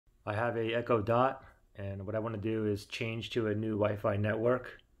I have a Echo Dot, and what I want to do is change to a new Wi-Fi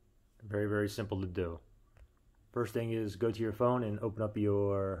network. Very, very simple to do. First thing is go to your phone and open up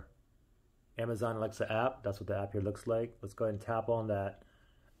your Amazon Alexa app. That's what the app here looks like. Let's go ahead and tap on that.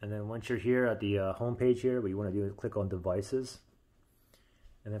 And then once you're here at the home page here, what you want to do is click on Devices.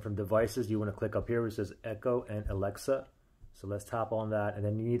 And then from Devices, you want to click up here where it says Echo and Alexa. So let's tap on that. And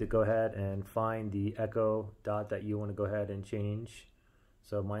then you need to go ahead and find the Echo Dot that you want to go ahead and change.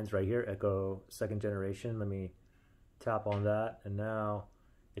 So mine's right here, Echo 2nd generation. Let me tap on that. And now,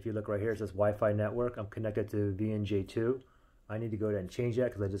 if you look right here, it says Wi-Fi network. I'm connected to VNJ2. I need to go ahead and change that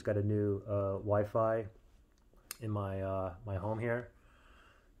because I just got a new Wi-Fi in my my home here.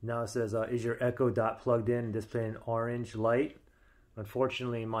 Now it says, is your Echo Dot plugged in, displaying orange light?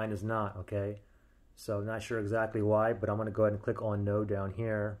 Unfortunately, mine is not, okay? So I'm not sure exactly why, but I'm going to go ahead and click on no down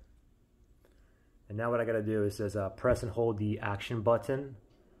here. And now what I got to do is says press and hold the action button.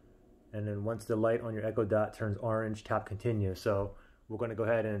 And then once the light on your Echo Dot turns orange, tap continue. So we're going to go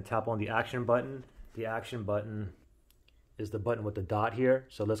ahead and tap on the action button. The action button is the button with the dot here.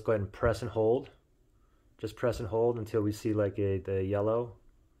 So let's go ahead and press and hold. Just press and hold until we see like the yellow.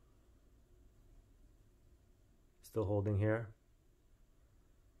 Still holding here.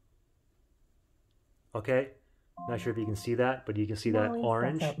 Okay, not sure if you can see that, but you can see that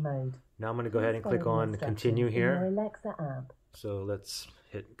orange. Now I'm going to go ahead and click on continue here. So let's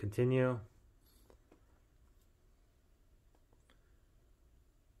hit continue.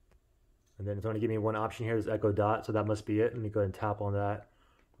 And then it's only giving me one option here, is Echo Dot, so that must be it. Let me go ahead and tap on that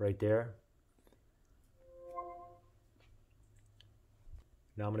right there.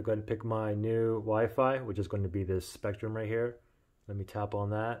 Now I'm going to go ahead and pick my new Wi-Fi, which is going to be this Spectrum right here. Let me tap on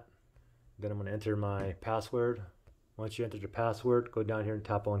that. Then I'm going to enter my password. Once you enter your password, go down here and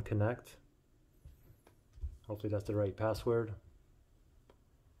tap on connect. Hopefully that's the right password.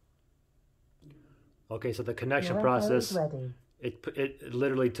 Okay, so the connection process, it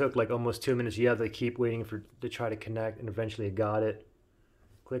literally took like almost 2 minutes. You have to keep waiting to try to connect, and eventually it got it.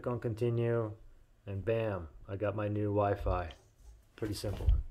 Click on continue, and bam, I got my new Wi-Fi. Pretty simple.